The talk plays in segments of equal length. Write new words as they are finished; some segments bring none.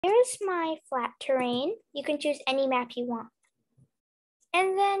Here's my flat terrain. You can choose any map you want.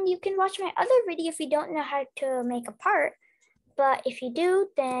 And then you can watch my other video if you don't know how to make a part. But if you do,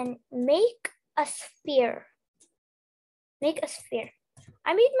 then make a sphere. Make a sphere.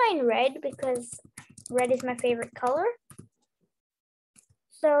 I made mine red because red is my favorite color.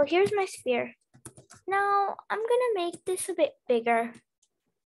 So here's my sphere. Now I'm gonna make this a bit bigger.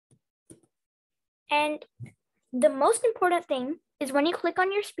 And the most important thing is when you click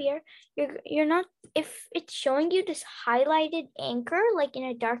on your sphere, you're not, if it's showing you this highlighted anchor, like in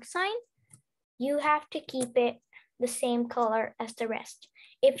a dark sign, you have to keep it the same color as the rest.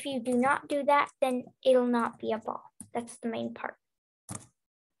 If you do not do that, then it'll not be a ball. That's the main part.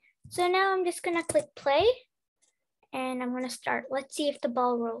 So now I'm just gonna click play and I'm gonna start. Let's see if the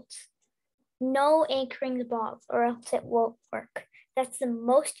ball rolls. No anchoring the ball or else it won't work. That's the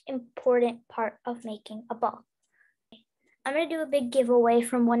most important part of making a ball. I'm gonna do a big giveaway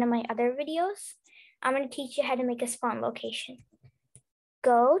from one of my other videos. I'm gonna teach you how to make a spawn location.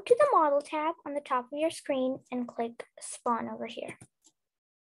 Go to the model tab on the top of your screen and click spawn over here.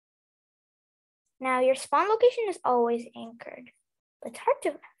 Now your spawn location is always anchored, but it's hard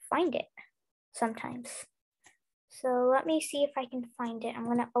to find it sometimes. So let me see if I can find it. I'm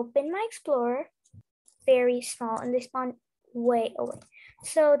gonna open my Explorer, very small, and they spawn way away.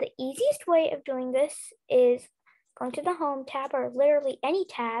 So the easiest way of doing this is going to the home tab or literally any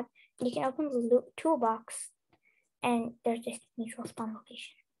tab, and you can open the toolbox and there's just neutral spawn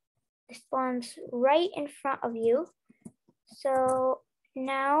location. It spawns right in front of you. So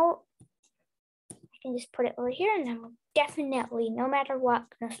now I can just put it over here and I'm definitely, no matter what,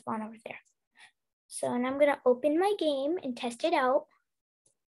 gonna spawn over there. So now I'm gonna open my game and test it out.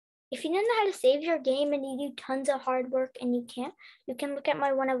 If you don't know how to save your game and you do tons of hard work and you can't, you can look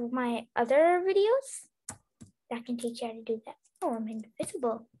at one of my other videos that can teach you how to do that. Oh, I'm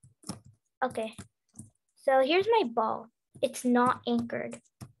invisible. Okay, so here's my ball. It's not anchored.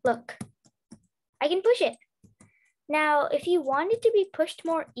 Look, I can push it. Now, if you want it to be pushed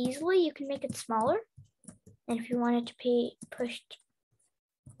more easily, you can make it smaller. And if you want it to be pushed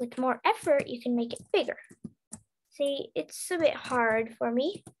with more effort, you can make it bigger. See, it's a bit hard for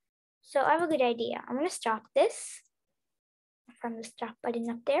me. So I have a good idea. I'm gonna stop this from the stop button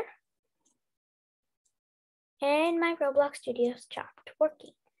up there. And my Roblox Studio stopped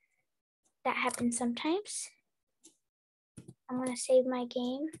working. That happens sometimes. I'm gonna save my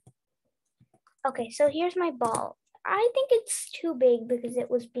game. Okay, so here's my ball. I think it's too big because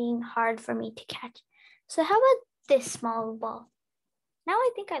it was being hard for me to catch. So how about this small ball? Now I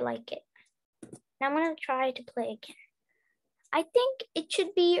think I like it. Now I'm gonna try to play again. I think it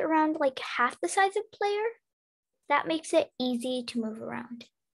should be around like half the size of player. That makes it easy to move around.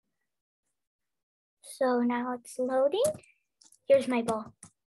 So now it's loading. Here's my ball.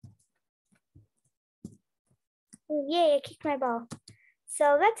 Ooh, yay, I kicked my ball.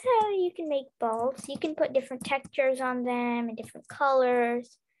 So that's how you can make balls. You can put different textures on them and different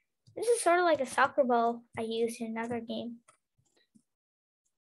colors. This is sort of like a soccer ball I used in another game.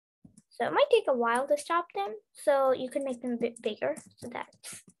 So it might take a while to stop them. So you can make them a bit bigger so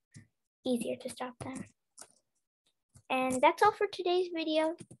that's easier to stop them. And that's all for today's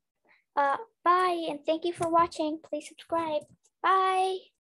video. Bye, and thank you for watching. Please subscribe. Bye.